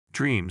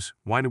Dreams,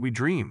 why do we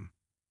dream?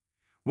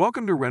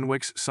 Welcome to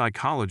Renwick's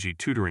Psychology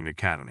Tutoring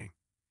Academy.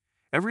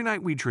 Every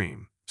night we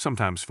dream,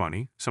 sometimes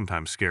funny,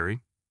 sometimes scary.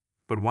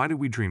 But why do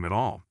we dream at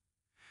all?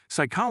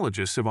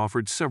 Psychologists have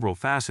offered several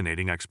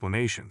fascinating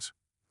explanations.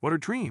 What are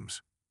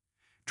dreams?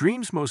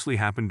 Dreams mostly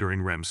happen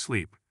during REM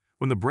sleep,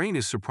 when the brain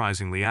is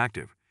surprisingly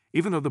active,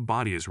 even though the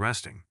body is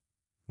resting.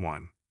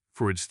 1.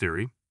 Freud's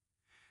theory.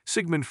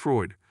 Sigmund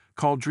Freud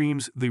called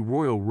dreams the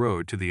royal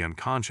road to the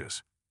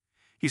unconscious.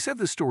 He said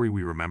the story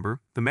we remember,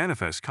 the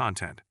manifest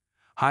content,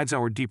 hides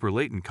our deeper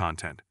latent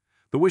content,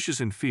 the wishes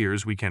and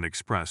fears we can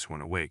express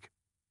when awake.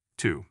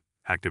 2.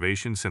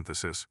 Activation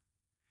synthesis.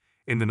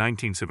 In the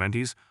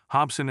 1970s,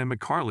 Hobson and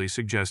McCarley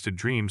suggested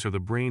dreams are the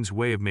brain's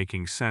way of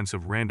making sense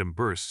of random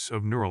bursts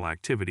of neural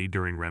activity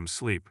during REM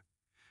sleep.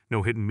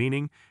 No hidden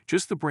meaning,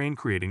 just the brain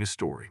creating a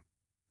story.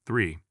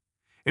 3.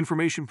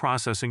 Information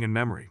processing and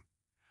memory.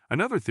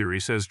 Another theory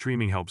says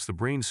dreaming helps the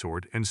brain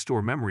sort and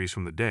store memories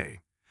from the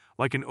day,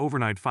 like an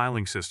overnight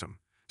filing system,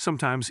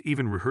 sometimes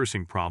even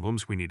rehearsing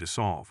problems we need to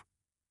solve.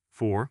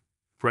 4.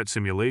 Threat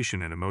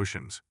simulation and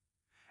emotions.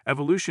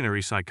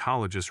 Evolutionary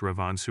psychologist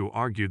Renwick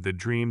argued that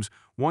dreams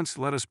once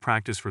let us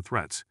practice for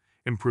threats,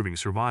 improving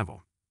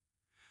survival.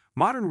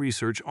 Modern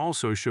research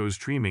also shows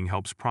dreaming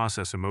helps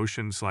process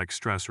emotions like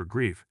stress or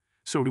grief,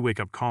 so we wake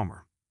up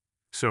calmer.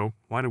 So,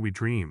 why do we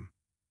dream?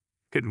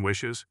 Hidden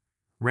wishes,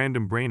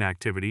 random brain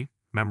activity,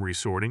 memory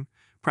sorting,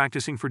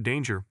 practicing for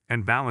danger,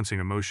 and balancing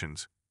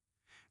emotions.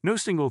 No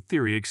single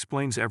theory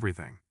explains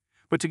everything,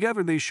 but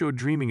together they show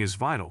dreaming is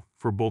vital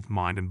for both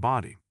mind and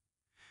body.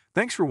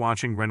 Thanks for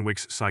watching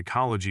Renwick's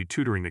Psychology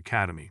Tutoring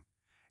Academy.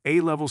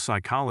 A-level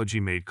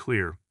psychology made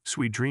clear,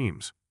 sweet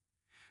dreams.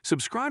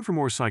 Subscribe for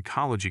more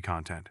psychology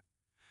content.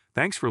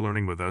 Thanks for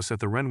learning with us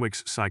at the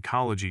Renwick's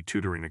Psychology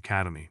Tutoring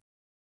Academy.